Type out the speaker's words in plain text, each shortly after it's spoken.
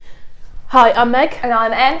Hi, I'm Meg. And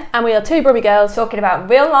I'm Em. And we are two Brummy girls Talking about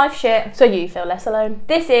real life shit. so you feel less alone.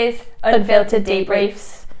 This is Unfiltered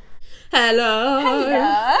Debriefs. Hello.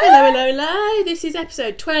 Hello. This is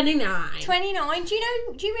episode 29. 29. Do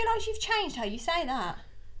you realise you've changed how you say that?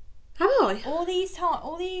 Have I? All these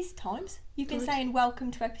times you've been saying welcome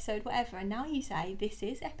to episode whatever, and now you say this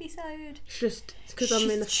is episode. It's because I'm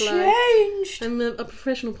in the flow. Changed. I'm a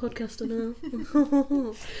professional podcaster now.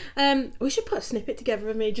 We should put a snippet together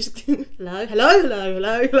of me just hello,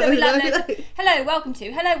 welcome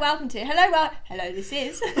to, this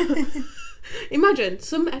is. Imagine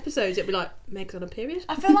some episodes it'd be like Meg's on a period.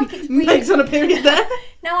 I feel like it's really... Meg's on a period there.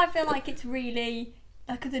 Now I feel like it's really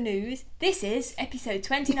like the news. This is episode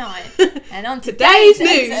 29, and on today's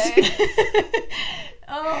news.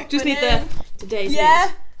 Just need the today's news.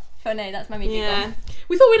 Yeah, funny. That's my music one.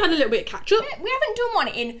 We thought we'd had a little bit of catch up. We haven't done one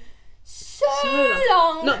in so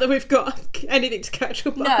long. Not that we've got anything to catch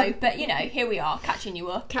up on. No, but here we are, catching you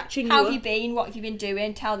up. How have you been? What have you been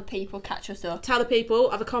doing? Tell the people, catch us up. Tell the people,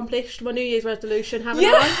 I've accomplished my New Year's resolution, haven't I?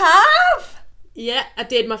 You have? Yeah, I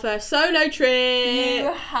did my first solo trip.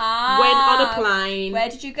 You have. Went on a plane. Where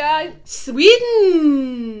did you go?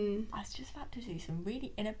 Sweden. I was just about to do some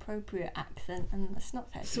really inappropriate accent, and that's not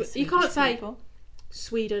fair to you can't say people.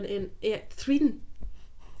 Sweden in... Yeah, Sweden.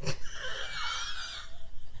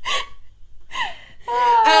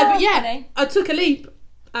 But yeah, funny. I took a leap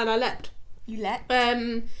and I leapt. You leapt?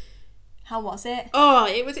 How was it? Oh,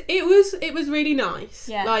 it was really nice.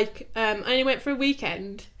 Yeah. Like, I only went for a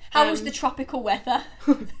weekend. How was the tropical weather?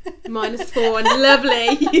 -4 and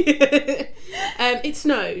lovely. It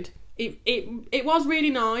snowed. It was really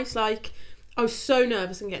nice. Like, I was so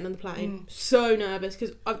nervous on getting on the plane. So nervous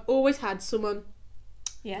because I've always had someone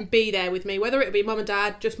be there with me, whether it be mum and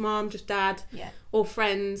dad, just mum, just dad, or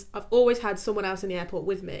friends. I've always had someone else in the airport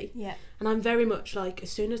with me. Yeah. And I'm very much like,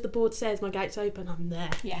 as soon as the board says my gate's open, I'm there.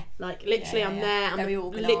 Yeah. Like, literally, I'm there. I'm very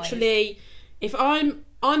organised. Literally, if I'm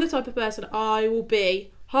the type of person, I will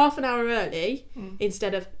be half an hour early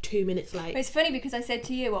instead of 2 minutes late. But it's funny because I said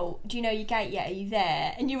to you, well, do you know your gate yet? Are you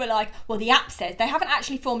there? And you were like, well, the app says. They haven't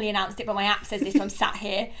actually formally announced it, but my app says this, so I'm sat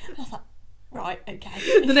here. And I was like, right,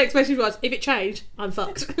 okay. The next message was, if it changed, I'm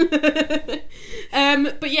fucked.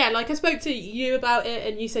 But yeah, like I spoke to you about it,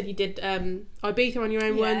 and you said you did Ibiza on your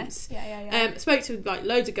own once. Yeah. Spoke to like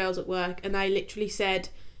loads of girls at work, and they literally said,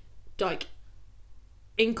 like,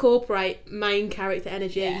 incorporate main character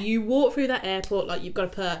energy. Yeah. You walk through that airport like you've got a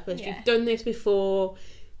purpose. Yeah. You've done this before.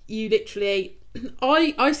 You literally...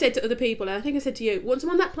 I said to other people, and I think I said to you, once I'm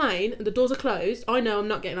on that plane and the doors are closed, I know I'm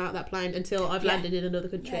not getting out of that plane until I've landed in another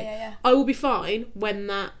country. Yeah. I will be fine when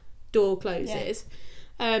that door closes.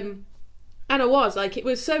 And I was, like, it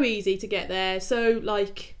was so easy to get there. So,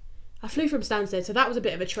 like, I flew from Stansted, so that was a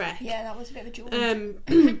bit of a trek. Yeah, that was a bit of a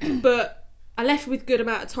jaunt. But I left with good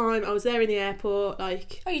amount of time. I was there in the airport,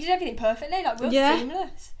 like... Oh, you did everything perfectly, like, real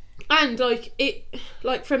seamless. And,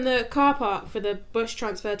 like, from the car park for the bus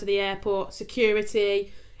transfer to the airport,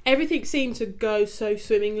 security, everything seemed to go so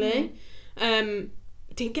swimmingly.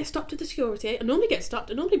 Didn't get stopped at the security. I normally get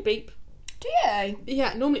stopped. I normally beep. Do you?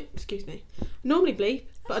 Yeah, normally bleep,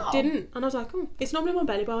 but I didn't. And I was like, oh, it's normally my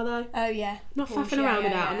belly bar, though. Oh, yeah. Not faffing around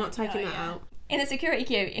with that. I'm not taking that out. In a security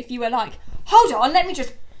queue, if you were like, hold on, let me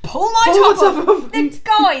just pull my top off. The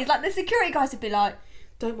guys, like, the security guys would be like...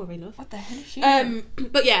 Don't worry, love. What the hell is she doing?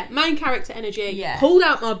 But yeah, main character energy. Yeah. Pulled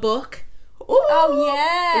out my book. Ooh,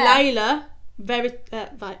 Layla.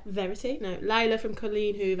 Verity? No, Layla from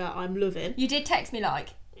Colleen Hoover, I'm loving. You did text me like,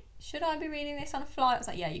 should I be reading this on a flight? I was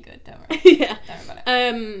like, yeah, you're good, don't worry. Yeah. Don't worry about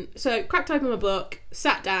it. So, cracked open my book,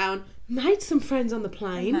 sat down, made some friends on the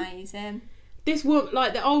plane. Amazing. This woman,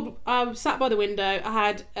 like I was sat by the window, I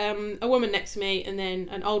had a woman next to me and then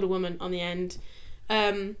an older woman on the end.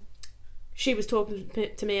 She was talking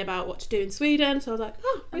to me about what to do in Sweden, so I was like,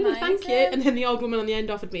 oh, really, thank you. And then the old woman on the end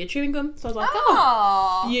offered me a chewing gum, so I was like,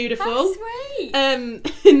 oh, beautiful. That's sweet.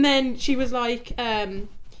 And then she was like, the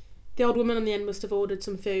old woman on the end must have ordered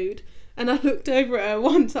some food, and I looked over at her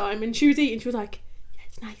one time, and she was eating, she was like, yeah,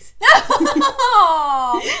 it's nice.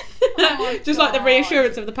 Oh just God. Like the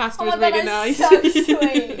reassurance of the pasta was really nice. So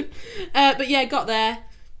sweet. But yeah, got there,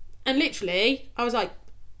 and literally, I was like,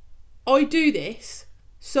 I do this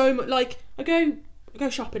so much. Like, I go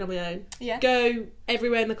shopping on my own. Yeah. Go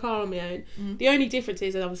everywhere in the car on my own. The only difference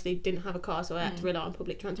is I obviously didn't have a car, so I had to rely on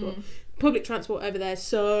public transport. Public transport over there is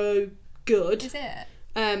so good. Is it?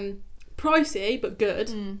 Pricey but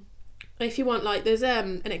good. If you want, like, there's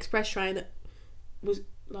an express train that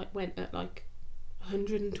went at like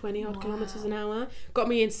 120 odd kilometres an hour. Got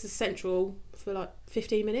me into Central for like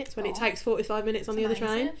 15 minutes when it takes 45 minutes on the other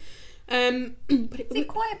train. But Is it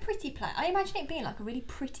quite a pretty place? I imagine it being like a really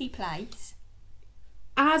pretty place.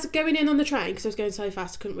 As going in on the train, because I was going so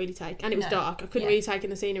fast, I couldn't really take, and it was dark. I couldn't really take in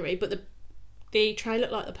the scenery, but the train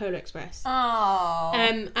looked like the Polar Express. Oh.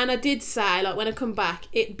 And I did say, like, when I come back,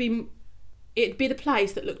 it'd be the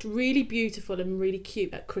place that looked really beautiful and really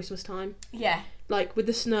cute at Christmas time. Yeah. Like, with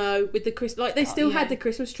the snow, with the like, they still had the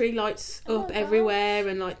Christmas tree lights up everywhere,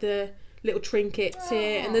 and like the little trinkets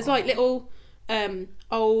here, and there's like little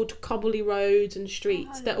old cobbly roads and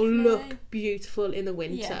streets that will look beautiful in the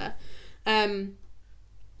winter.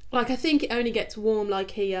 Like, I think it only gets warm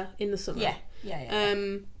like here in the summer. Yeah.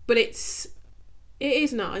 But it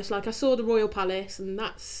is nice. Like, I saw the Royal Palace, and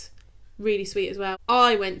that's really sweet as well.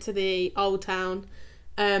 I went to the Old Town,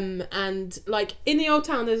 and like in the Old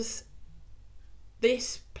Town there's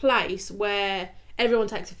this place where everyone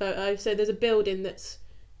takes a photo. So there's a building that's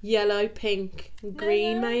yellow, pink and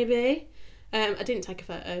green maybe. I didn't take a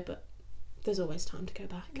photo, but there's always time to go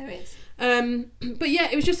back. There is. But yeah,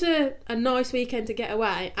 it was just a nice weekend to get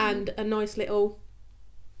away, and a nice little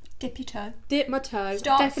dip your toe. Dip my toe.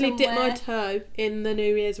 Start Definitely dip somewhere. my toe in the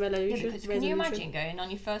New Year's resolution. Yeah, because can you imagine going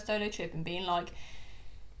on your first solo trip and being like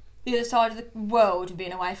the other side of the world and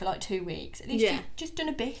being away for like 2 weeks? At least you've just done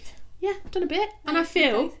a bit. Yeah, I've done a bit, and I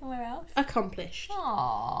feel somewhere else. Accomplished.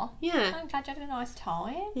 Aww. Yeah. I'm glad you had a nice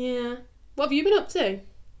time. Yeah. What have you been up to?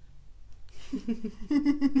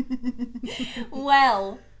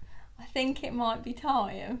 Well, I think it might be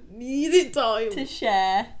time Is it time to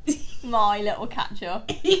share my little catch up.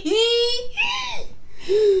 So,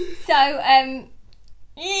 a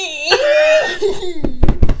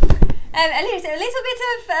little bit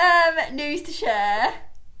of news to share.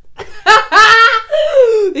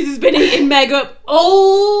 This has been eating Meg up.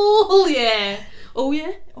 Oh yeah. Oh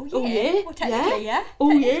yeah. Oh yeah. Oh yeah. Well, technically, yeah.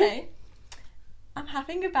 Oh technically. yeah. I'm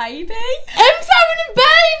having a baby. Em's having a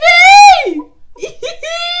baby.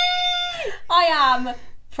 I am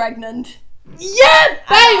pregnant. Yeah,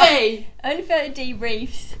 baby. Unfiltered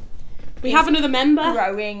Debriefs. We have another member.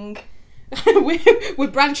 Growing.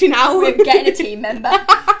 we're branching out. We're getting a team member.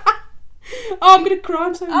 Oh, I'm gonna cry.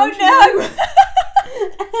 I'm so emotional. Oh no.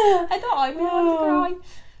 I thought I'd be able to cry.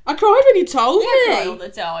 I cried when you told me. I cry all the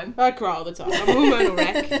time. I cry all the time. I'm a hormonal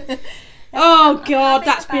wreck. Oh God,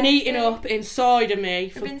 that's been eating up inside of me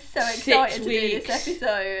for I've been so excited 6 to weeks. do this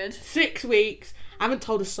episode. 6 weeks. I haven't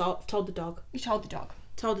told a soul. I've told the dog. You told the dog.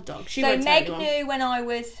 Told the dog. She So won't tell Meg anyone. knew when I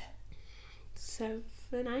was 7,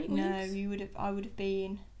 8 No, weeks. I would have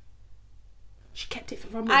been She kept it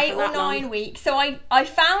from me 8 for or that 9 long. weeks. So I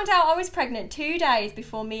found out I was pregnant 2 days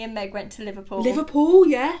before me and Meg went to Liverpool. Liverpool,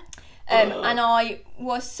 yeah. And I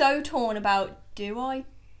was so torn about, do I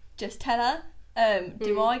just tell her?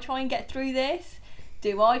 Do I try and get through this?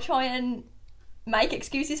 Do I try and make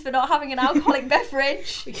excuses for not having an alcoholic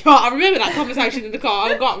beverage? God, I remember that conversation in the car.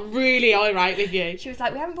 I got really irate with you. She was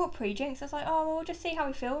like, we haven't bought pre-drinks. I was like, oh, well, we'll just see how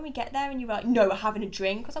we feel when we get there. And you were like, no, we're having a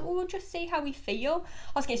drink. I was like, well, we'll just see how we feel.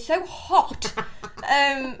 I was getting so hot.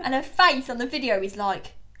 And her face on the video is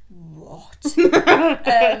like, what?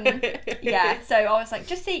 Yeah, so I was like,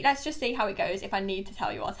 let's just see how it goes. If I need to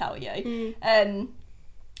tell you, I'll tell you.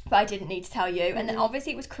 But I didn't need to tell you. And then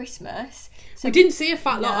obviously it was Christmas. So we didn't see a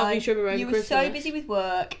fat lot of each other over You were Christmas. so busy with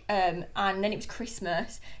work, and then it was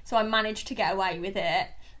Christmas, so I managed to get away with it.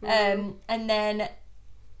 And then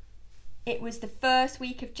it was the first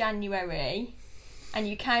week of January, and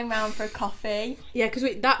you came round for a coffee. Yeah, because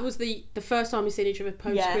that was the first time we seen each other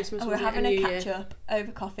post Christmas. And we were having a catch up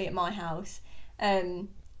over coffee at my house, and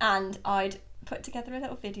I'd put together a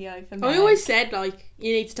little video for me. I always said, like,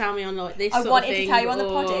 you need to tell me on, like, this I sort wanted of thing, to tell you on the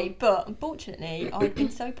poddy, but unfortunately I'd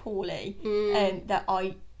been so poorly that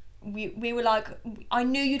we were like, I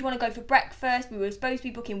knew you'd want to go for breakfast. We were supposed to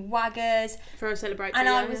be booking waggers for a celebration. and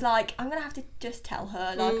I was like, I'm gonna have to just tell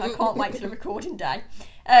her, like, I can't wait till the recording day,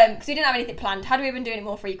 because we didn't have anything planned. Had we been doing it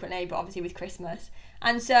more frequently, but obviously with Christmas.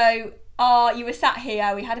 And so you were sat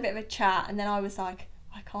here, we had a bit of a chat, and then I was like,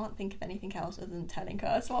 I can't think of anything else other than telling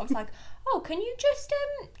her. So I was like, oh, can you just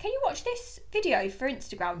can you watch this video for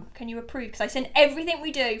Instagram? Can you approve? Because I send everything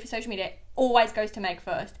we do for social media, it always goes to Meg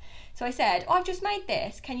first. So I said, I've just made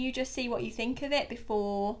this. Can you just see what you think of it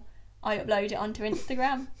before I upload it onto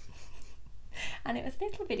Instagram? And it was a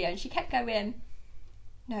little video, and she kept going,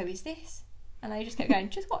 no, is this? And I just kept going,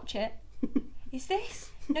 just watch it. Is this?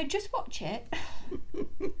 No, just watch it.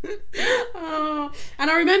 Oh. And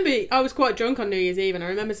I remember I was quite drunk on New Year's Eve, and I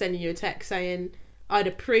remember sending you a text saying I'd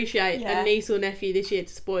appreciate a niece or nephew this year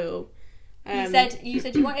to spoil. You said you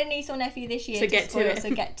wanted a niece or nephew this year to spoil,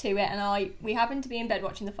 so get to it. And we happened to be in bed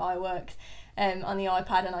watching the fireworks, on the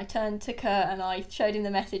iPad, and I turned to Kurt and I showed him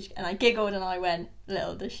the message and I giggled and I went,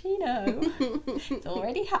 little does she know, it's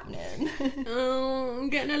already happening. Oh, I'm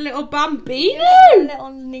getting a little bambino. A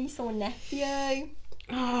little niece or nephew.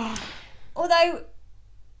 Although,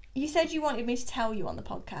 you said you wanted me to tell you on the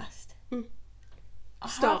podcast.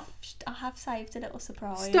 Stop. I have saved a little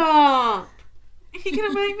surprise. Stop. You're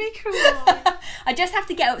going to make me cry. I just have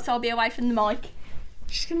to get up so I'll be away from the mic.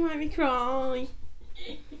 She's going to make me cry.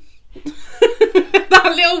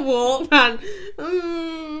 That little Walkman.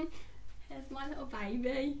 Here's my little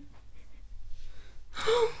baby.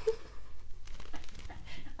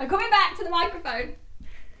 I'm coming back to the microphone.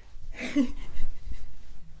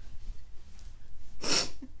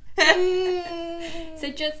 So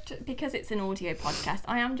just because it's an audio podcast,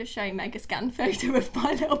 I am just showing Meg a scan photo of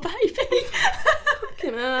my little baby.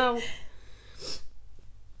 Fucking hell.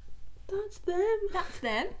 That's them. That's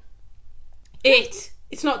them.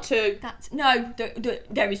 It's not two. No,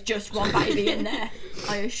 there is just one baby in there.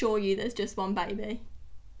 I assure you there's just one baby.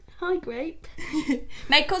 Hi, Grape.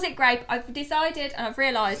 Meg calls it Grape. I've decided and I've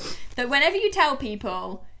realised that whenever you tell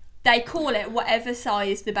people, they call it whatever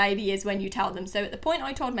size the baby is when you tell them. So at the point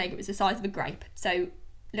I told Meg, it was the size of a grape. So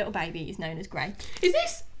little baby is known as Grape. Is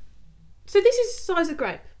this... So this is the size of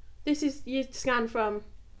Grape? This is your scan from...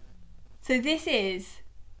 So this is,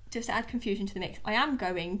 just to add confusion to the mix, I am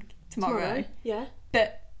going tomorrow. Yeah.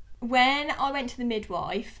 But when I went to the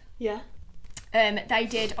midwife... Yeah. They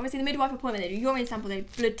did, obviously the midwife appointment, they did urine sample, they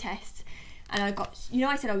did blood tests, and I got,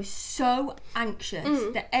 I said I was so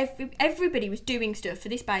anxious that everybody was doing stuff for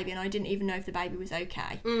this baby and I didn't even know if the baby was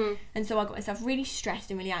okay. And so I got myself really stressed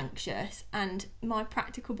and really anxious, and my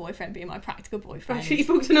practical boyfriend, being my practical boyfriend, he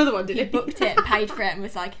booked another one, didn't he? He booked it and paid for it and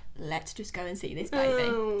was like, let's just go and see this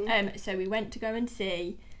baby. So we went to go and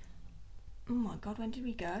see, oh my god, when did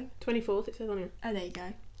we go? 24th, it says on it. Oh, there you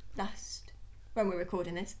go. When we're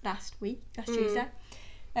recording this, last Tuesday.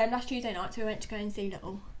 Last Tuesday night, so we went to go and see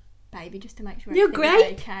little baby just to make sure You're everything was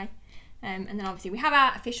great. okay. And then obviously we have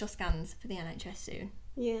our official scans for the NHS soon.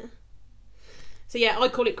 Yeah. So yeah, I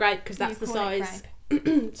call it Grape because that's the size.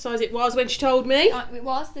 It Size it was when she told me. It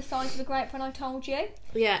was the size of the grape when I told you.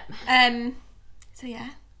 Yeah. So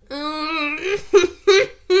yeah. Why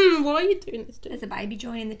are you doing this to me? There's a baby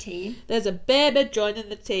joining the team. There's a baby joining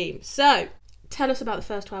the team. So, tell us about the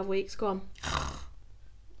first 12 weeks. Go on.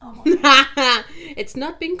 Oh my god. It's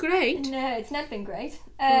not been great. No, it's not been great.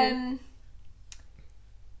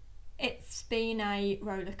 It's been a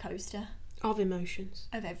roller coaster Of emotions.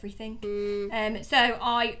 of everything. So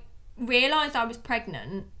I realised I was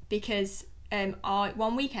pregnant because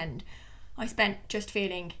one weekend I spent just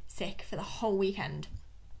feeling sick for the whole weekend.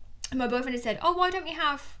 And my boyfriend had said, oh, why don't we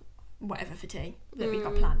have whatever for tea that we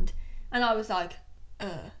got planned? And I was like,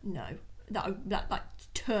 no. That like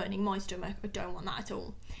turning my stomach. I don't want that at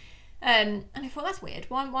all. And I thought, that's weird.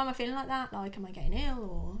 Why am I feeling like that? Like, am I getting ill,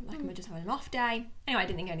 or like am I just having an off day? Anyway, I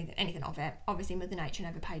didn't think anything of it. Obviously, Mother Nature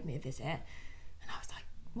never paid me a visit, and I was like,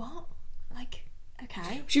 what? Like,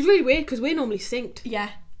 okay. Which is really weird because we're normally synced. Yeah,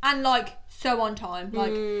 and like so on time.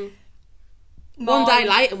 Like one day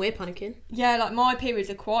late and we're panicking. Yeah, like my periods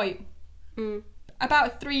are quite about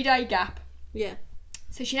a 3-day gap. Yeah.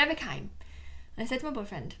 So she never came, and I said to my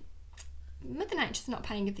boyfriend, Mother Nature's not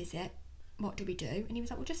paying a visit. What do we do? And he was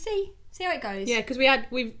like, well, just see how it goes. Yeah, because we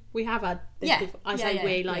have had this before. I'm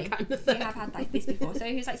the third. We have had this before. So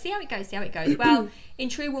he was like, see how it goes. Well, in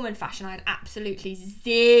true woman fashion, I had absolutely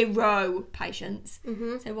zero patience.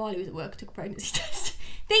 So while he was at work, I took a pregnancy test,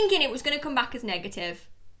 thinking it was going to come back as negative.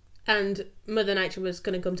 And Mother Nature was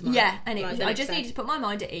going to come to mind. Yeah, and I just needed to put my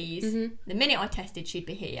mind at ease. The minute I tested she'd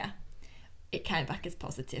be here, it came back as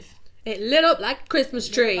positive. It lit up like a Christmas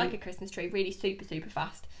tree. Like a Christmas tree, really super, super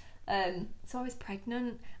fast. So I was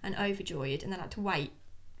pregnant and overjoyed, and then I had to wait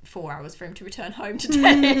 4 hours for him to return home to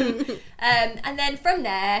tell him. And then from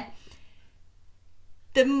there,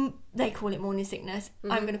 they call it morning sickness.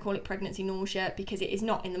 I'm going to call it pregnancy nausea because it is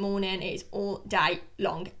not in the morning. It is all day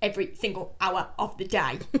long, every single hour of the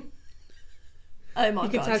day. Oh my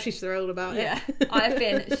god! You can tell she's thrilled about it. Yeah, I have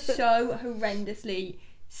been so horrendously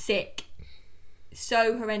sick,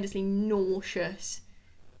 so horrendously nauseous,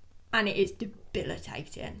 and it is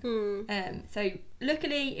debilitating. So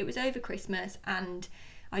luckily it was over Christmas and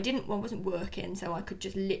I wasn't working, so I could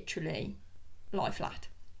just literally lie flat.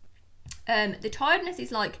 The tiredness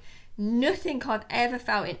is like nothing I've ever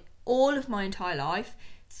felt in all of my entire life.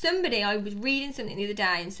 I was reading something the other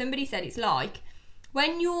day and somebody said it's like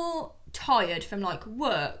when you're tired from like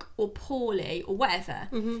work or poorly or whatever,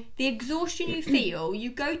 the exhaustion you feel, you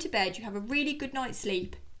go to bed, you have a really good night's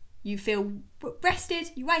sleep, you feel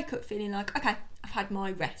rested, you wake up feeling like, okay, I've had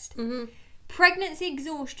my rest. Pregnancy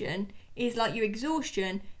exhaustion is like your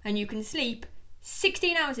exhaustion, and you can sleep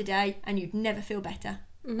 16 hours a day and you'd never feel better.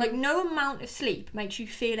 Like, no amount of sleep makes you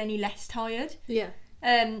feel any less tired. Yeah.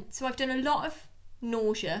 So I've done a lot of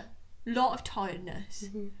nausea, a lot of tiredness,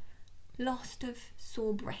 lots of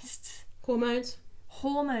sore breasts.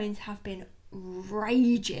 Hormones have been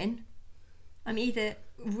raging. I'm either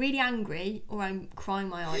really angry or I'm crying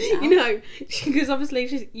my eyes out. You know, because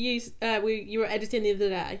obviously you were editing the other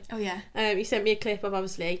day. Oh yeah. You sent me a clip of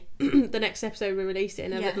obviously the next episode we're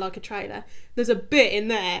releasing of it, like a trailer. There's a bit in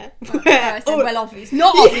there where I said, well, obviously,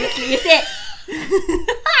 not obviously, is it?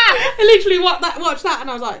 I literally watched that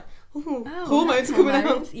and I was like, hormones coming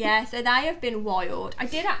out. Yeah, so they have been wild. I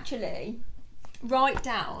did actually write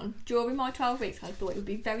down during my 12 weeks. I thought it would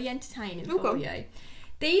be very entertaining for you.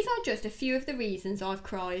 These are just a few of the reasons I've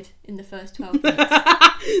cried in the first 12 weeks.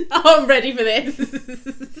 I'm ready for this.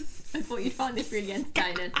 I thought you'd find this really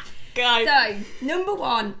entertaining. Go. So, number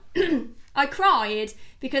 1, I cried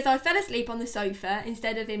because I fell asleep on the sofa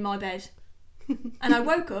instead of in my bed. And I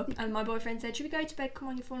woke up and my boyfriend said, should we go to bed? Come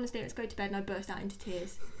on, you're falling asleep, let's go to bed. And I burst out into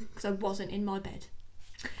tears because I wasn't in my bed.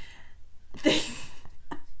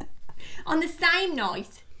 On the same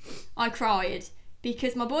night, I cried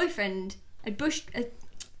because my boyfriend had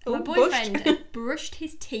brushed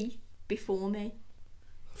his teeth before me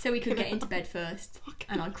so he could get into bed first.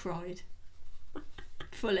 And I cried.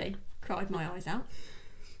 Fully cried my eyes out.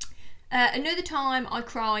 Another time I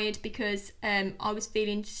cried because I was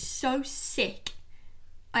feeling so sick.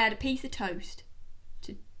 I had a piece of toast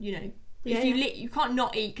to, you can't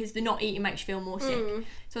not eat because the not eating makes you feel more sick.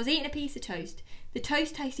 So I was eating a piece of toast. The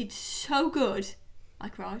toast tasted so good, I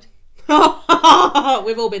cried.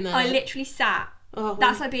 We've all been there. I literally sat.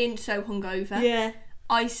 That's like being so hungover. Yeah.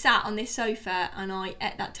 I sat on this sofa and I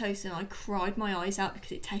ate that toast and I cried my eyes out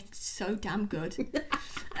because it tasted so damn good.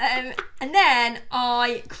 And then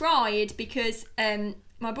I cried because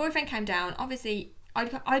my boyfriend came down. Obviously,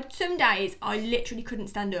 I'd some days I literally couldn't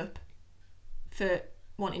stand up for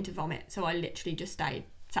wanting to vomit, so I literally just sat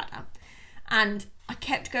down. And I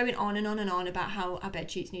kept going on and on and on about how our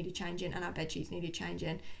bed sheets needed changing and our bed sheets needed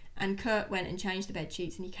changing. And Kurt went and changed the bed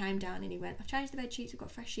sheets and he came down and he went, I've changed the bed sheets, we've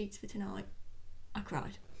got fresh sheets for tonight. I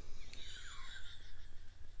cried.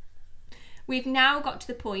 We've now got to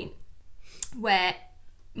the point where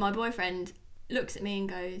my boyfriend looks at me and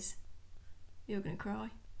goes, you're going to cry?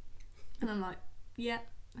 And I'm like, yeah.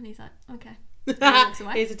 And he's like, okay. And he walks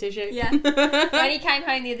away. Here's a tissue. Yeah. When he came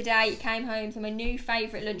home the other day, so my new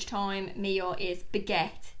favourite lunchtime meal is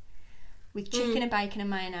baguette with chicken and bacon and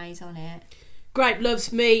mayonnaise on it. Grape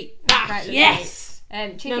loves meat. Yes!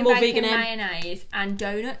 Chicken, no bacon, mayonnaise and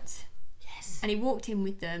donuts. Yes. And he walked in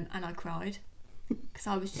with them and I cried because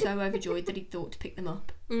I was so overjoyed that he thought to pick them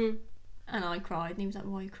up. And I cried and he was like,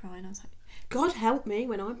 why are you crying? I was like, God help me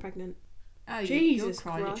when I'm pregnant. Oh, Jesus you'll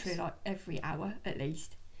cry Christ. literally like every hour at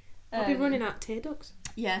least. I'll be running out of tear ducts.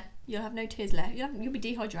 Yeah, you'll have no tears left. You'll be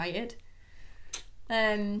dehydrated.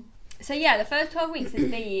 So yeah, the first 12 weeks has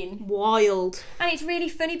been wild. And it's really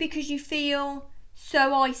funny because you feel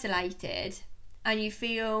so isolated and you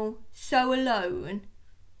feel so alone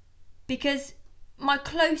because my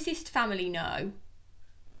closest family know,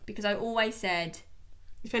 because I always said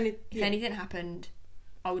if anything happened,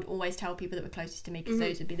 I would always tell people that were closest to me because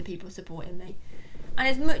those would be the people supporting me. And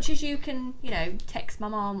as much as you can, text my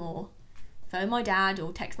mum or phone my dad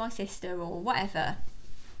or text my sister or whatever,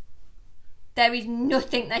 there is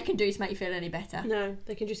nothing they can do to make you feel any better. No,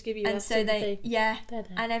 they can just give you and so sympathy.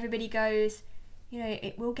 And everybody goes,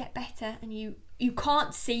 it will get better, and you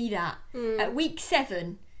can't see that at week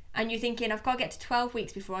 7, and you're thinking I've got to get to 12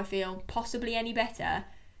 weeks before I feel possibly any better.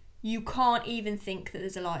 You can't even think that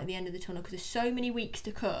there's a light at the end of the tunnel because there's so many weeks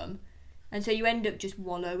to come, and so you end up just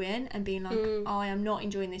wallowing and being like, I am not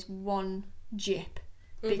enjoying this one jip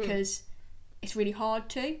because it's really hard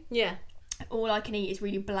to. Yeah. All I can eat is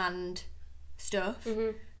really bland stuff,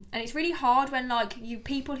 and it's really hard when you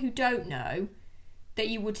people who don't know that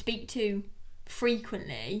you would speak to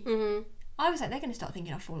frequently. I was like, they're going to start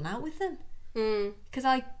thinking I've fallen out with them because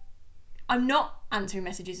I'm not answering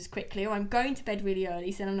messages as quickly, or I'm going to bed really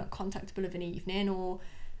early, so I'm not contactable of an evening, or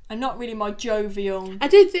I'm not really my jovial. I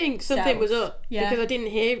did think something was up Yeah. because I didn't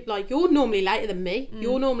hear you're normally later than me.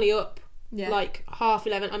 You're normally up. Yeah.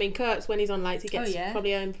 11:30. I mean, Kurt's when he's on late, he gets Oh, yeah.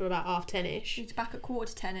 probably home for about 10:30ish. He's back at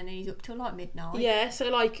 10:15 and he's up till midnight. Yeah,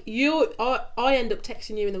 so I end up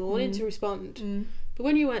texting you in the morning to respond. But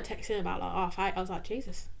when you weren't texting about 8:30, I was like,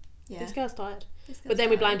 Jesus, this girl's tired. But then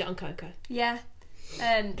we blamed it on Coco. Yeah.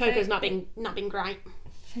 Coco's not been great.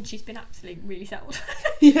 And she's been absolutely really settled.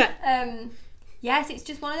 Yeah. Yes, it's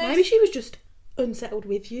just one of those. Maybe she was just unsettled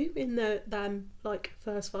with you in the like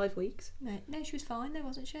first 5 weeks? No, she was fine though,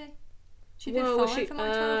 wasn't she? She'd been Well, fine for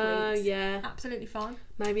like 12 weeks. Yeah. Absolutely fine.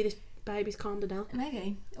 Maybe this baby's calmed her down.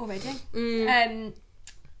 Maybe already.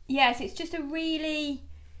 Yes, it's just a really.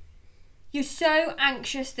 You're so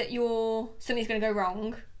anxious that something's going to go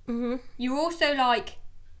wrong. Mm-hmm. You're also like,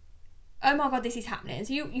 oh my god, this is happening.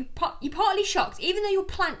 So you're partly shocked, even though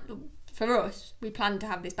for us, we planned to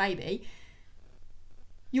have this baby.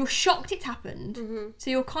 You're shocked it's happened. Mm-hmm. So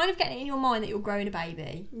you're kind of getting it in your mind that you're growing a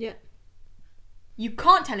baby. Yeah. You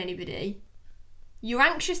can't tell anybody. You're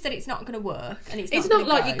anxious that it's not going to work, and it's not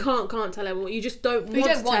like you can't tell anyone. You just don't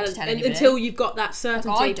want to tell anybody until you've got that certainty.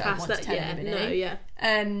 Like, I don't past want that. To tell anybody. No, yeah.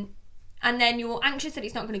 And then you're anxious that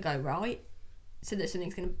it's not going to go right, so that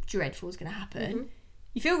something's dreadful is going to happen. Mm-hmm.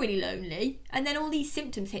 You feel really lonely, and then all these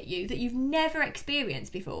symptoms hit you that you've never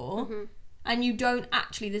experienced before, mm-hmm. and you don't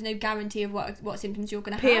actually. There's no guarantee of what symptoms you're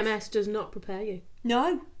going to have. PMS does not prepare you.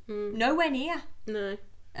 No, nowhere near. No.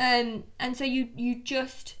 And so you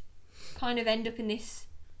just kind of end up in this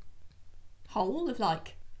hole of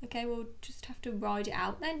like, okay, we'll just have to ride it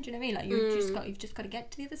out then. Do you know what I mean? Like you've just got to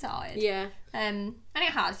get to the other side. Yeah. And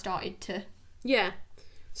it has started to. Yeah.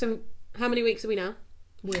 So how many weeks are we now?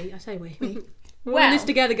 I say we. We're Well, in this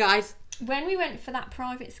together, guys. When we went for that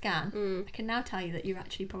private scan, I can now tell you that you're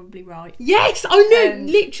actually probably right. Yes, I know,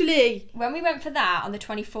 literally. When we went for that on the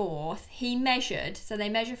 24th, he measured. So they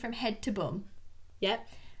measure from head to bum. Yep.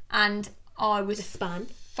 And I was the span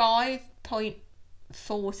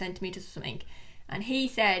 5.4 centimetres or something. And he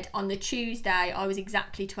said on the Tuesday I was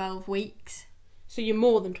exactly 12 weeks. So you're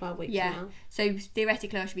more than 12 weeks now. So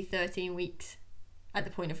theoretically I should be 13 weeks at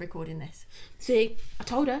the point of recording this. See, I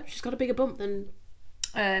told her she's got a bigger bump than...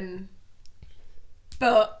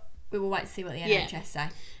 But we will wait to see what the NHS say.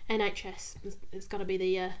 NHS, it's got to be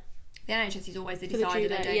the... The NHS is always the decider.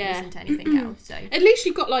 They don't listen to anything else. So at least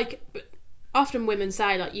you've got like... Often women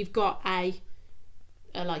say like you've got a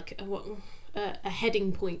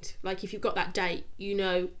heading point. Like if you've got that date, you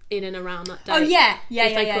know, in and around that date. Oh yeah,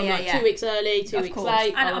 if they come 2 weeks early, 2 weeks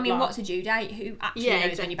late. And I mean, what's a due date? Who actually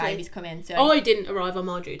knows when your babies come in? So I didn't arrive on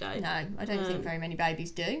my due date. No, I don't think very many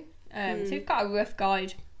babies do. So we've got a rough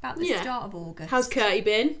guide about the start of August. How's Curtie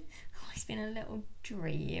been? Oh, he's been a little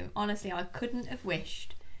dream. Honestly, I couldn't have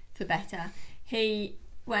wished for better.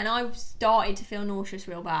 When I started to feel nauseous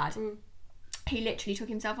real bad, he literally took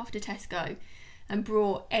himself off to Tesco and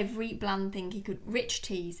brought every bland thing he could. Rich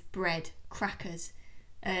teas, bread, crackers,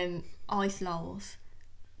 ice lolls,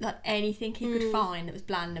 like anything he could find that was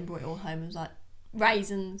bland, and brought it all home. It was like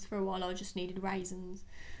raisins. For a while I just needed raisins,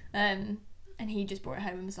 and he just brought it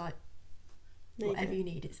home and was like, whatever you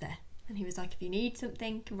need, it's there. And he was like, if you need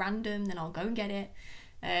something random, then I'll go and get it.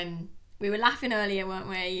 We were laughing earlier, weren't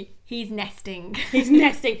we? He's nesting. He's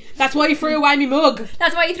nesting. That's why you threw away my mug.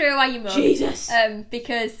 That's why you threw away your mug. Jesus.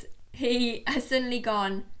 Because he has suddenly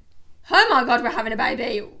gone, oh my god, we're having a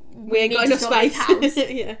baby. We ain't got enough space. House.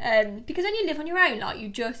 Yeah. Because when you live on your own, like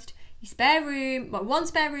your spare room, well, one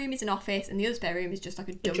spare room is an office and the other spare room is just like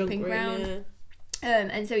a dumping ground. Yeah.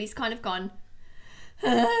 And so he's kind of gone,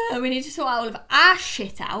 we need to sort all of our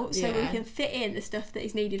shit out so we can fit in the stuff that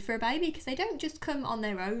is needed for a baby, because they don't just come on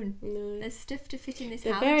their own. No. There's stuff to fit in this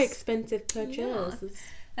house. They're very expensive purchases.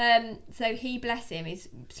 Yeah. So he, bless him, is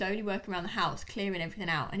slowly working around the house, clearing everything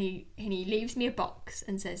out, and he leaves me a box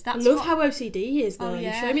and says, "That's." I love how OCD he is though.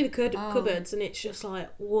 You show me the cupboards, and it's just like,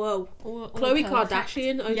 whoa, Khloe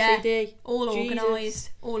Kardashian OCD, yeah. all organised.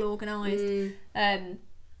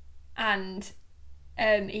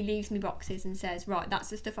 He leaves me boxes and says, right, that's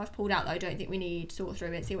the stuff I've pulled out that I don't think we need. Sort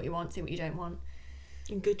through it, see what you want, see what you don't want.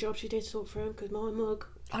 And good job she did sort through them, because my mug.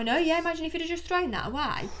 I know, yeah. Imagine if you'd have just thrown that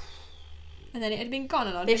away, and then it had been gone.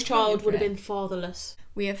 And this child would have been fatherless.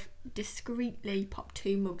 We have discreetly popped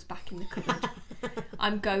 2 mugs back in the cupboard.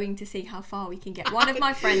 I'm going to see how far we can get. One of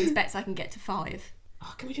my friends bets I can get to 5.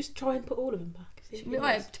 Oh, can we just try and put all of them back?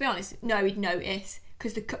 Well, to be honest, no, he'd notice.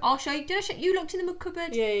 Because I'll show you. Did I show you? Looked in the mug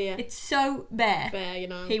cupboard? Yeah. It's so bare. You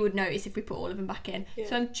know. He would notice if we put all of them back in. Yeah.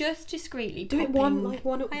 So I'm just discreetly do popping. It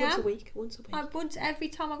once a week. Every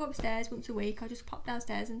time I go upstairs, once a week, I just pop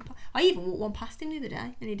downstairs and I even walked one past him the other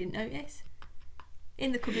day and he didn't notice.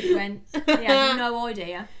 In the cupboard he went. He had no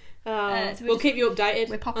idea. So we'll keep you updated.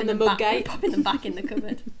 We're popping on the mug gate. We're popping them back in the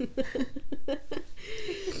cupboard.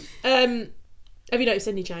 Have you noticed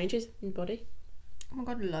any changes in your body? Oh my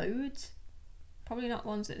god, loads. Probably not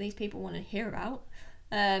ones that these people want to hear about.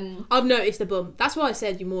 I've noticed a bump. That's why I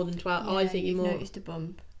said you're more than 12. Yeah, I think you're more. Noticed a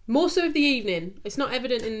bump. More so of the evening. It's not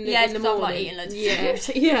evident in the morning. I've like eating loads of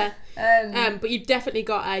food. Yeah. But you've definitely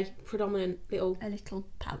got a predominant little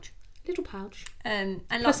pouch. Little pouch. And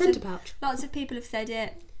Placenta pouch. Lots of people have said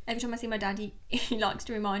it. Every time I see my dad, he likes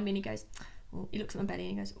to remind me, and he goes, oh, he looks at my belly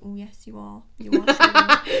and he goes, oh yes, you are showing.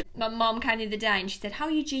 My mum came the other day and she said, how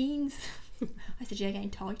are your jeans? I said, yeah, getting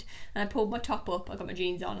tight. And I pulled my top up. I got my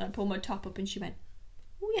jeans on and I pulled my top up, and she went,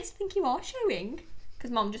 oh yes, I think you are showing.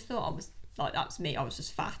 Because mum just thought I was like, that's me, I was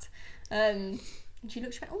just fat. And she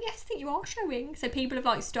looked, she went, oh yes, I think you are showing. So people have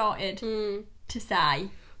like started to say.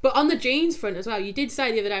 But on the jeans front as well, you did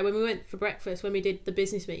say the other day when we went for breakfast, when we did the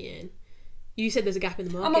business meeting, you said there's a gap in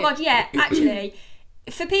the market. Oh my God, yeah, actually.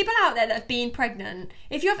 For people out there that have been pregnant,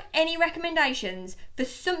 if you have any recommendations for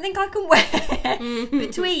something I can wear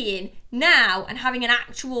between now and having an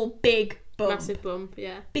actual big bump. Massive bump,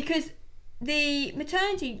 yeah. Because the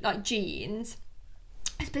maternity like jeans,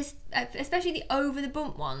 especially the over the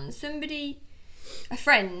bump ones, a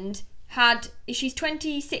friend she's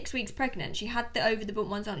 26 weeks pregnant, she had the over the bump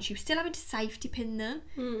ones on, she was still having to safety pin them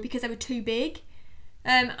because they were too big.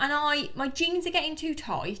 And my jeans are getting too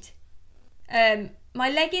tight. My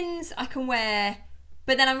leggings I can wear,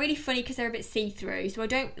 but then I'm really funny because they're a bit see-through, so I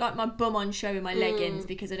don't like my bum on show in my leggings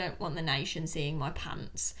because I don't want the nation seeing my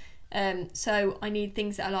pants. So I need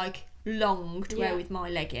things that are like long to wear with my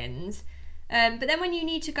leggings. But then when you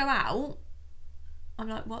need to go out, I'm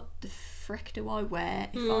like, what the frick do I wear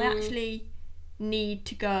if I actually need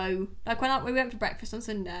to go? Like when we went for breakfast on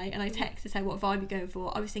Sunday and I texted to say what vibe you're going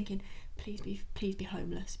for, I was thinking, please be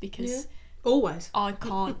homeless, because always I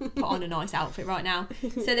can't put on a nice outfit right now.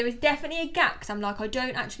 So there is definitely a gap because I'm like, I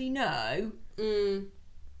don't actually know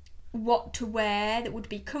what to wear that would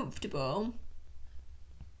be comfortable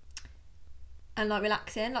and like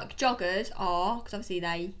relaxing. Like joggers are, because obviously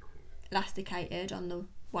they elasticated on the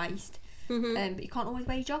waist, but you can't always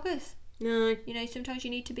wear your joggers. No, you know, sometimes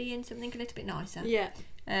you need to be in something a little bit nicer. Yeah.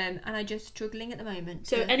 And I'm just struggling at the moment.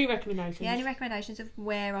 So any recommendations? Yeah, any recommendations of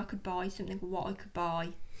where I could buy something, what I could buy?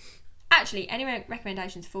 Actually, any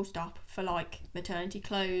recommendations, full stop, for like maternity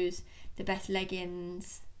clothes, the best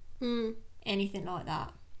leggings, anything like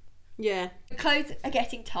that. Yeah. Clothes are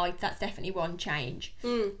getting tight, that's definitely one change.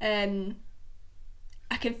 I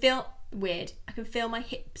can feel my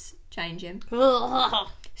hips changing.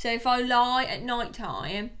 So if I lie at night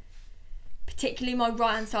time, particularly my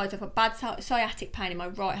right hand side, so I've got bad sciatic pain in my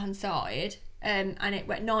right hand side, and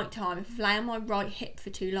at night time, if I lay on my right hip for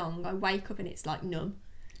too long, I wake up and it's like numb.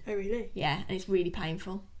 Oh really? Yeah, and it's really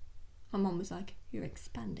painful. My mum was like, you're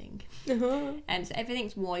expanding. So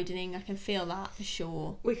everything's widening, I can feel that for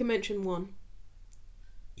sure. We can mention one.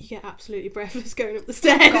 You get absolutely breathless going up the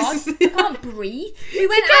stairs. Oh God, I can't breathe. We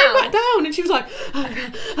went out. out. Back down, and she was like,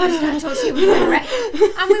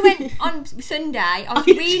 and we went on Sunday. I was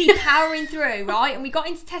really powering through, right? And we got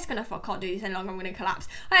into Tesco and I thought, I can't do this any longer, I'm going to collapse.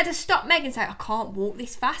 I had to stop Meg and say, I can't walk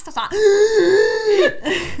this fast. I was like...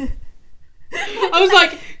 I was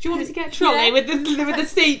like, do you want me to get a trolley with the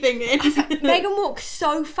seat thing in? Like, Megan walks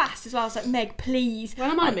so fast as well. I was like, Meg, please.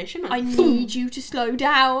 Well, I'm on a mission, man. I need you to slow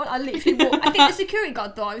down. I literally walked. I think the security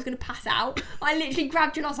guard thought I was going to pass out. I literally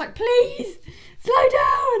grabbed you and I was like, please, slow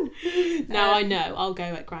down. Now I know. I'll go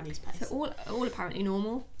at Granny's pace. So all apparently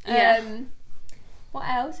normal. Yeah. What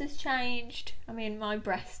else has changed? I mean, my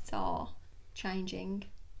breasts are changing.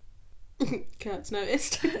 Kurt's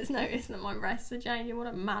noticed. Kurt's noticed that my breasts are changing. What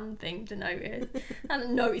a man thing to notice. I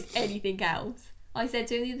haven't noticed anything else. I said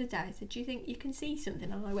to him the other day, I said, do you think you can see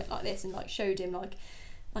something? And I went like this and like showed him like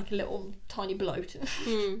a little tiny bloat.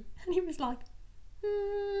 And he was like,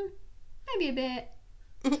 maybe a bit.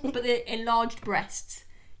 But the enlarged breasts,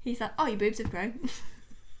 he's like, oh, your boobs have grown.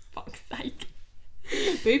 Fuck's sake.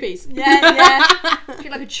 Boobies. Yeah. I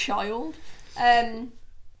feel like a child.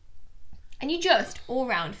 And you just, all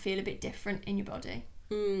round, feel a bit different in your body.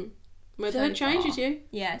 Whether it changes you.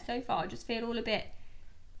 Yeah, so far, I just feel all a bit...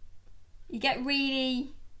 You get really,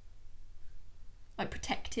 like,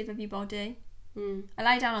 protective of your body. I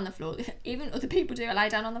lay down on the floor. Even other people do. I lay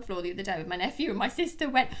down on the floor the other day with my nephew, and my sister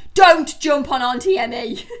went, don't jump on Auntie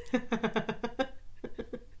Emmy! I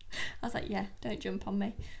was like, yeah, don't jump on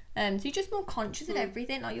me. So you're just more conscious of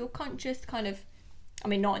everything. Like, you're conscious kind of... I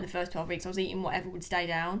mean, not in the first 12 weeks. I was eating whatever would stay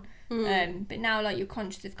down. But now, like, you're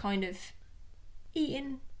conscious of kind of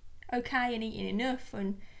eating okay and eating enough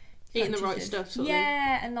and eating the right stuff, sort of.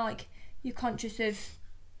 Yeah, and like you're conscious of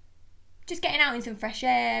just getting out in some fresh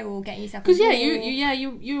air or getting yourself. Because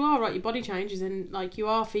you are right. Your body changes and like you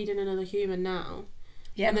are feeding another human now.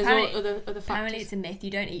 Yeah, and there's all other factors. Apparently, it's a myth.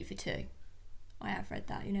 You don't eat for two. I have read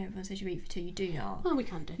that. You know, everyone says you eat for two. You do not. Well, we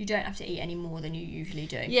can do. You don't have to eat any more than you usually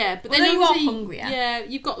do. Yeah, but then you are hungrier. Yeah,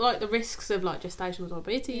 you've got like the risks of like gestational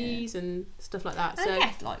diabetes and stuff like that. So I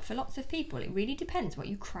guess like for lots of people, it really depends what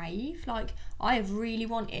you crave. Like I have really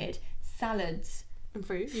wanted salads, And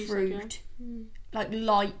fruit. like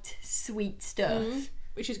light, sweet stuff.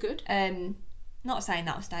 Which is good. Not saying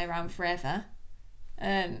that'll stay around forever.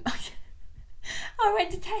 I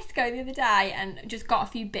went to Tesco the other day and just got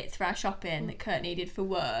a few bits for our shopping that Kurt needed for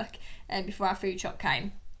work before our food shop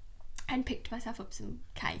came, and picked myself up some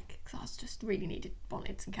cake because I was just really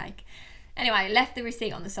wanted some cake. Anyway, left the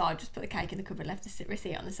receipt on the side, just put the cake in the cupboard, left the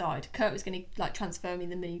receipt on the side. Kurt was going to like transfer me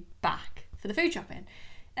the money back for the food shopping.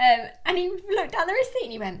 And he looked down the receipt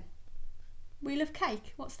and he went, "We love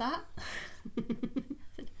cake. What's that?" I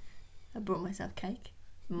said, "I brought myself cake.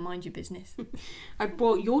 Mind your business." I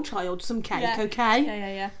brought your child some cake, Yeah.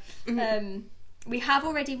 okay? Yeah. We have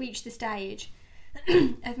already reached the stage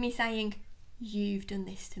of me saying, "You've done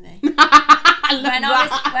this to me." When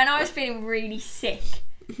I was feeling really sick,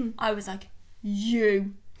 I was like,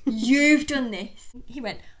 "You've done this." He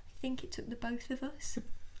went, "I think it took the both of us."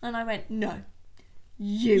 And I went, "No,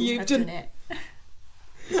 you've done it.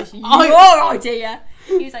 It's your idea."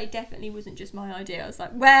 He was like, "Definitely wasn't just my idea." I was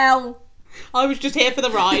like, "Well, I was just here for the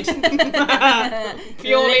ride."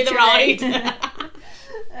 Purely the ride.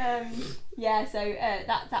 Yeah, so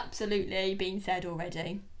that's absolutely been said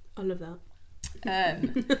already. I love that.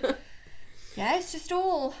 Yeah, it's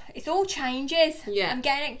all changes. Yeah. I'm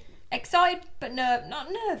getting excited, but not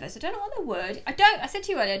nervous. I don't know what the word. I said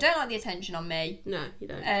to you earlier, I don't like the attention on me. No, you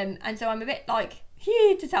don't. And so I'm a bit like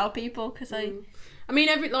here to tell people because I mean,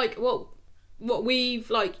 what we've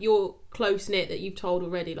like you're close knit that you've told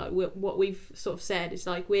already. Like what we've sort of said is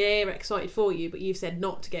like we're excited for you, but you've said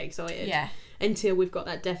not to get excited. Yeah. Until we've got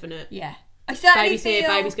that definite. Yeah. I certainly baby's here,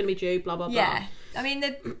 baby's going to be due, blah blah blah. Yeah. I mean,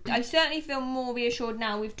 I certainly feel more reassured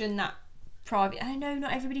now we've done that private. I know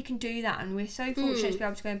not everybody can do that, and we're so fortunate to be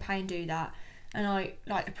able to go and pay and do that. And I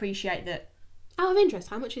like appreciate that. Out of interest,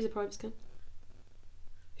 how much is a private scan?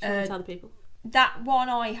 Should I tell the people? That one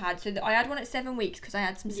I had, so I had one at 7 weeks because I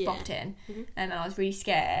had some spotting, and I was really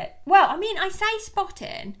scared. Well, I mean, I say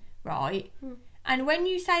spotting, right? And when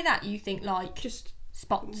you say that, you think like just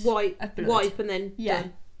spots of blood. wipe and then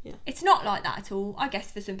done. Yeah. It's not like that at all. I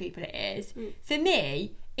guess for some people it is. For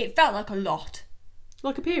me, it felt like a lot.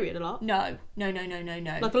 Like a period a lot? No.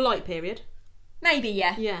 Like a light period? Maybe,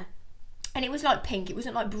 yeah. Yeah. And it was like pink. It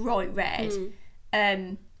wasn't like bright red.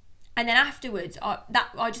 And then afterwards, I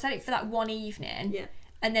just had it for that one evening. Yeah.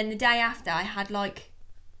 And then the day after, I had like,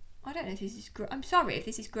 I don't know if this is I'm sorry if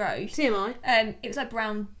this is gross. TMI. It was like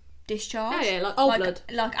brown discharge. Oh yeah, like old blood.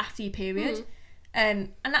 Like after your period. And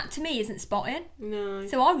that to me isn't spotting. No.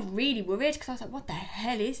 So I was really worried because I was like, what the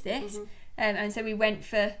hell is this? And so we went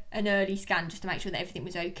for an early scan just to make sure that everything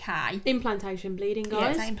was okay. Implantation bleeding,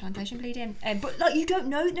 guys. Yeah, it's implantation bleeding. But like, you don't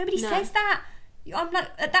know. Nobody says that. I'm like,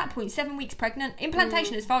 at that point, 7 weeks pregnant.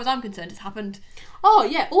 Implantation, as far as I'm concerned, has happened. Oh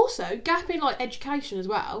yeah. Also, gap in like education as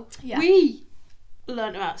well. Yeah. We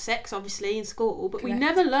learnt about sex obviously in school, but we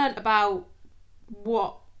never learnt about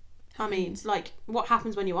what like what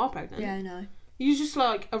happens when you are pregnant. Yeah, I know. You just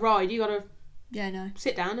like a ride. You gotta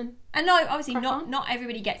sit down and no, obviously not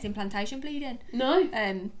everybody gets implantation bleeding. No.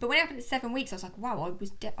 But when it happened at 7 weeks, I was like, wow,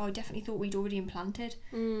 I definitely thought we'd already implanted.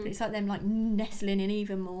 But it's like them like nestling in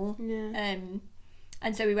even more. Yeah.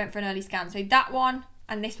 And so we went for an early scan. So that one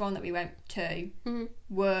and this one that we went to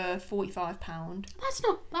were £45. That's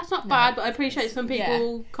not bad, but I appreciate some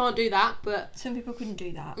people can't do that. But some people couldn't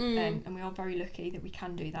do that, and we are very lucky that we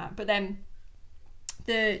can do that. But then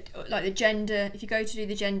the gender, if you go to do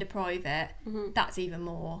the gender private, that's even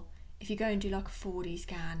more. If you go and do like a 4D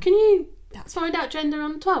scan, can you find out gender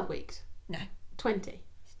on 12 weeks? No, 20.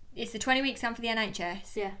 It's the 20-week scan for the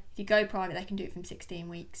NHS. Yeah. If you go private, they can do it from 16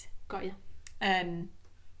 weeks. Got you.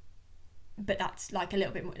 But that's like a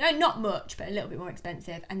little bit more, no, not much, but a little bit more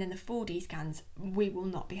expensive. And then the 4D scans, we will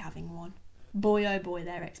not be having one. Boy, oh boy,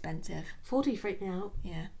 they're expensive. 4D freaked me out.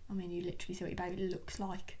 Yeah, I mean, you literally see what your baby looks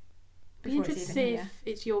like. Be interested to see if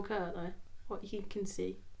it's your Kurt though, what you can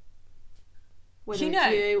see. Whether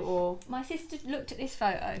it's you or... My sister looked at this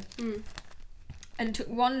photo and took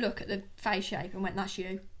one look at the face shape and went, "That's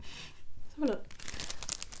you." Let's have a look.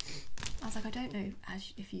 I was like, I don't know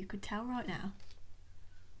if you could tell right now.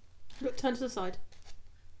 Look, turn to the side.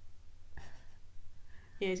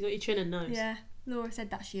 Yeah, he's got your chin and nose. Yeah, Laura said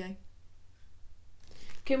that's you.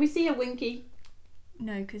 Can we see a winky?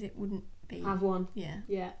 No, because it wouldn't be. Have one. Yeah.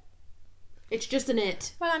 Yeah. It's just an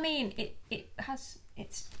it. Well, I mean, it has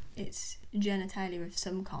it's genitalia of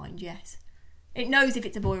some kind. Yes, it knows if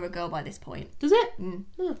it's a boy or a girl by this point. Does it?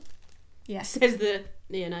 Oh. Yeah. Says the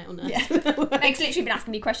neonatal nurse. Yeah. Meg's literally been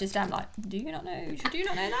asking me questions today. I'm like, do you not know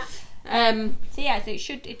that? So yeah, so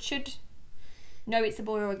it should know it's a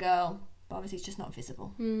boy or a girl, but obviously it's just not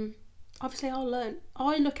visible. obviously I'll learn.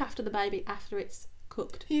 I look after the baby after it's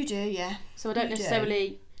cooked. You do, yeah. So I don't You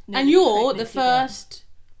necessarily... do. And you're the Pregnancy first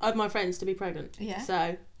of my friends to be pregnant. Yeah.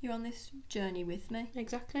 So... You're on this journey with me.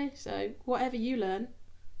 Exactly. So whatever you learn,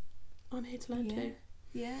 I'm here to learn too.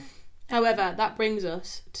 Yeah. However, that brings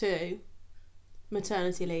us to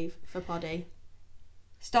maternity leave for Poddy.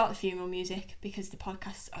 Start the funeral music because the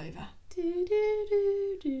podcast's over. I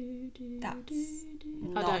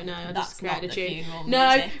don't know. I just created a tune.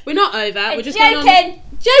 No, we're not over. We're just joking. going on.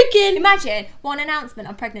 Joking. Imagine one announcement.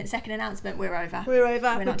 I'm pregnant. Second announcement. We're over. We're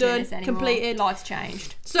over. We're We're done. Completed. Life's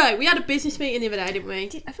changed. So we had a business meeting the other day, didn't we?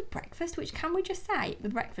 Did over breakfast, which can we just say the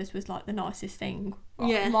breakfast was like the nicest thing.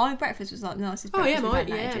 Yeah. My breakfast was like the nicest. Oh yeah, breakfast we've mine.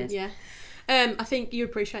 had in ages. Yeah. I think you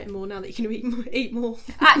appreciate it more now that you can eat more.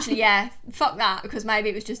 Actually, yeah, fuck that, because maybe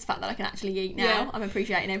it was just the fact that I can actually eat now. Yeah. I'm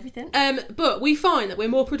appreciating everything. But we find that we're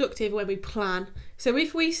more productive when we plan. So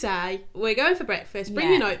if we say we're going for breakfast, bring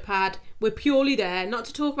your notepad. We're purely there, not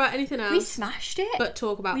to talk about anything else. We smashed it. But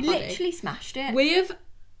talk about We Poddy. literally smashed it. We have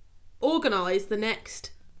organised the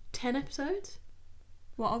next 10 episodes.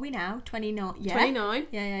 What are we now? 29. Yeah. 29.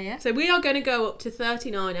 Yeah. So we are going to go up to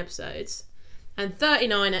 39 episodes. And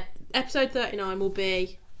episode 39 will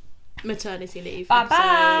be maternity leave.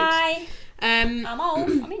 Bye-bye. I'm off.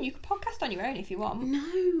 I mean, you can podcast on your own if you want.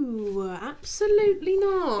 No, absolutely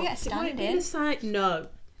not. Yeah, stand-in. No.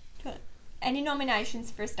 Any nominations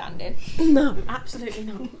for a stand-in? No, absolutely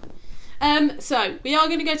not. So we are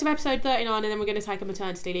going to go to episode 39 and then we're going to take a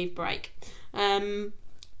maternity leave break.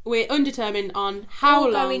 We're undetermined on how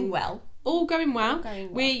long. All going well.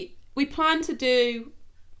 We plan to do,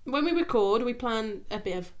 when we record, we plan a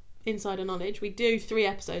bit of insider knowledge. We do 3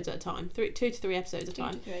 episodes at a time, 2 to 3 episodes at a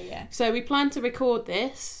time. 2 to 3, yeah. So we plan to record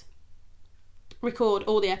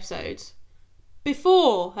all the episodes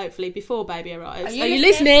hopefully before baby arrives. Are you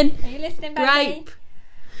listening? Are you listening, baby?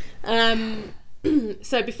 Great.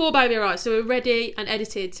 So before baby arrives, so we're ready and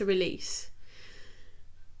edited to release.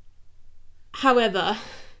 However,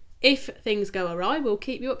 if things go awry, we'll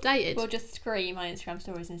keep you updated. We'll just scream on Instagram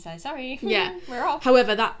stories and say, sorry, yeah, we're off.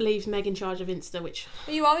 However, that leaves Meg in charge of Insta, which...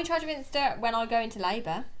 But you are in charge of Insta when I go into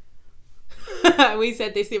labour. We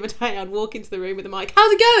said this the other day. I'd walk into the room with a mic.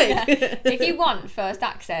 How's it going? Yeah. If you want first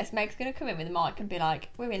access, Meg's going to come in with a mic and be like,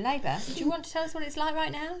 we're in labour. Do you want to tell us what it's like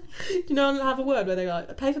right now? You know, I'll have a word where they're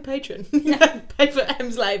like, pay for Patreon. Yeah. Pay for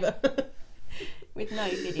M's labour. With no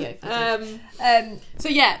video footage. So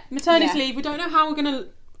yeah, maternity leave. We don't know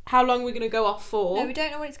how long we're gonna go off for. No, we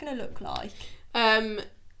don't know what it's going to look like.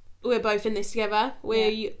 We're both in this together.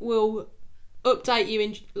 We will update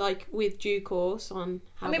you with due course on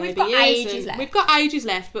how baby we've got ages left. We've got ages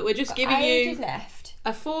left, but we're just giving you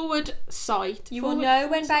a forward sight. You will know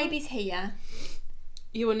when baby's here.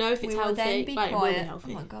 You will know if it's healthy. We will then be quiet. It will be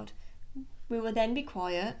healthy. Oh my god. We will then be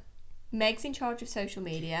quiet. Meg's in charge of social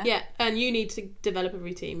media. Yeah, and you need to develop a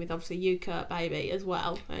routine with obviously you, Kurt, baby as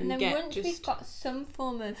well. And then once we've got some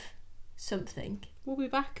form of something, we'll be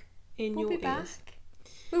back in your ears. Back.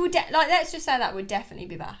 We will let's just say that we'll definitely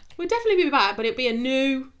be back. We'll definitely be back, but it'll be a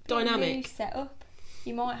new dynamic. A new setup.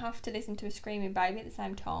 You might have to listen to a screaming baby at the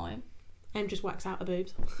same time. And just wax out her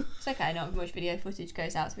boobs. It's okay, not much video footage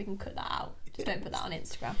goes out, so we can cut that out. Just don't put that on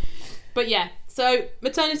Instagram. But yeah, so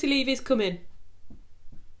maternity leave is coming.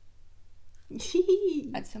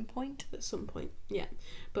 At some point, yeah.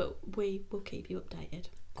 But we will keep you updated.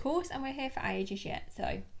 Of course, and we're here for ages yet,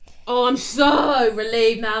 so... Oh, I'm so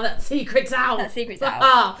relieved now that secret's out. That secret's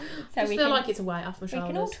out. So I feel like it's a weight off my shoulders.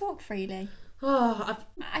 We can all talk freely. Oh,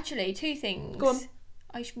 Actually, 2 things. Go on.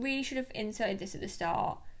 I really should have inserted this at the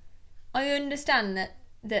start. I understand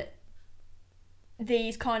that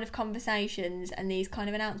these kind of conversations and these kind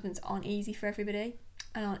of announcements aren't easy for everybody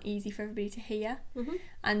and aren't easy for everybody to hear. Mm-hmm.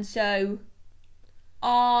 And so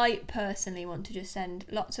I personally want to just send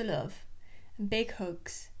lots of love and big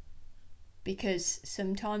hugs, because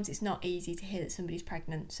sometimes it's not easy to hear that somebody's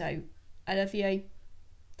pregnant. So I love you.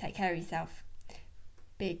 Take care of yourself.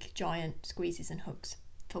 Big, giant squeezes and hugs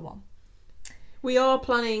for one. We are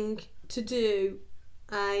planning to do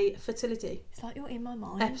a fertility. It's like you're in my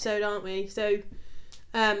mind. Episode, aren't we? So,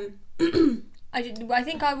 I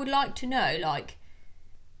think I would like to know,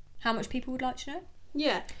 how much people would like to know.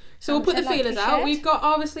 Yeah. So we'll put the feelers out. We've got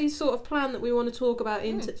obviously sort of plan that we want to talk about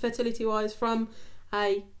fertility-wise from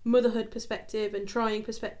a motherhood perspective and trying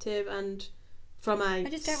perspective, and from a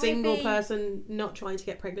single person not trying to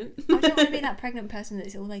get pregnant. I don't want to be that pregnant person that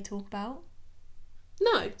is all they talk about.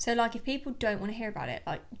 No. So if people don't want to hear about it,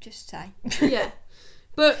 just say. Yeah.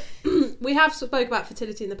 But we have spoke about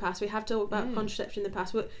fertility in the past. We have talked about contraception in the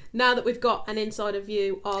past. But now that we've got an insider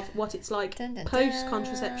view of what it's like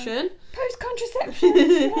post-contraception.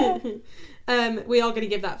 Post-contraception. We are going to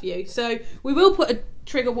give that view. So we will put a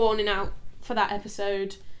trigger warning out for that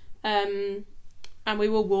episode. And we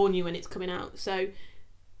will warn you when it's coming out. So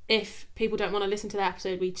if people don't want to listen to the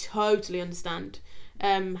episode, we totally understand.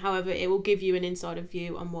 However, it will give you an insider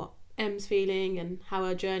view on what Em's feeling and how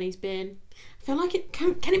her journey's been. I feel like it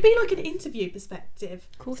can it be like an interview perspective?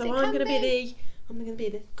 Of course, so it I'm can going to be. I'm going to be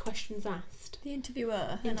the questions asked. The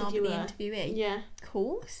interviewer, and I'll be the interviewee. Yeah, of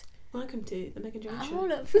course. Welcome to the Megan Jones Show. I'm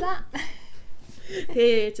all up for that.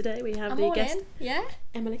 Here today we have I'm the all guest, in. Yeah.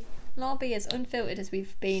 Emily. And I'll be as unfiltered as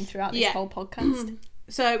we've been throughout this whole podcast.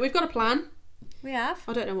 So we've got a plan. We have.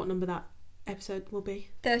 I don't know what number that episode will be.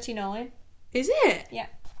 39. Is it? Yeah.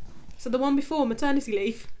 So the one before maternity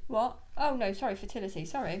leave. What? Oh no, sorry, fertility.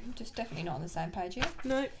 Sorry, I'm just definitely not on the same page here.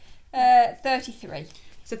 No. 33.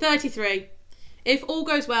 So 33. If all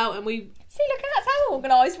goes well and we... See, look, that's how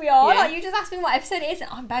organised we are. Yeah. Like, you just asked me what episode it is,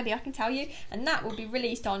 and baby, I can tell you. And that will be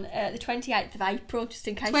released on the 28th of April, just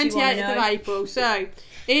in case you want to know. 28th of April. So,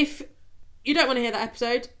 if you don't want to hear that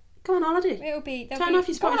episode, go on holiday. It'll be... Turn off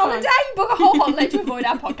your Spotify. Go on holiday, book a whole holiday to avoid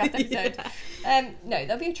our podcast episode. No,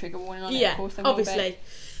 there'll be a trigger warning on it, of course. There obviously.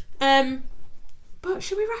 But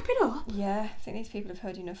should we wrap it up? Yeah, I think these people have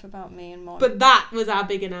heard enough about me and mine. But that was our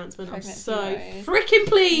big announcement. Pregnancy I'm so woes. freaking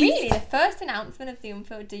pleased. Really, the first announcement of the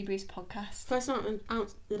Unfiltered Debriefs podcast. First announcement.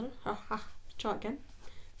 Try again.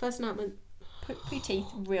 First announcement. Put your teeth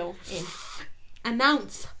real in.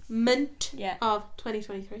 Announcement of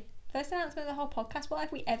 2023. First announcement of the whole podcast. What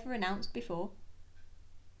have we ever announced before?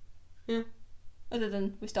 Yeah. Other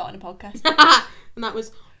than we're starting a podcast. And that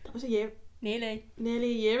was a year. Nearly a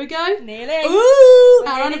year ago. Nearly. Ooh!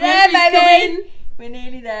 We're Our nearly there, anniversary's baby. coming. We're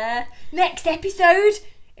nearly there. Next episode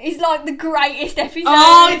is like the greatest episode.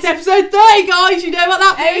 Oh, it's episode 30, guys. You know what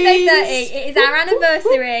that means. Episode 30. It is our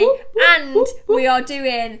anniversary, and we are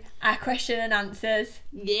doing our question and answers.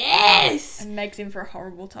 Yes. And Meg's in for a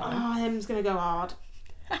horrible time. Oh, Em's gonna go hard.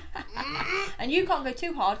 And you can't go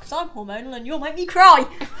too hard because I'm hormonal and you'll make me cry.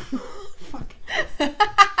 Fuck.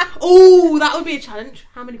 Oh, that would be a challenge.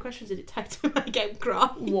 How many questions did it take to make him cry?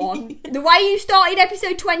 1. The way you started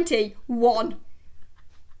episode 20, 1.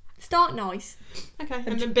 Start nice. Okay,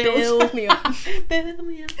 and then build me up. Build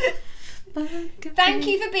me up. Thank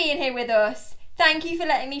you for being here with us. Thank you for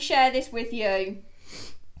letting me share this with you.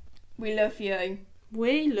 We love you.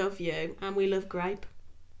 We love you, and we love Grape.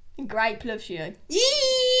 Grape loves you.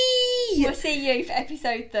 Yee! We'll see you for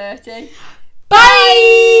episode 30.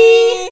 Bye!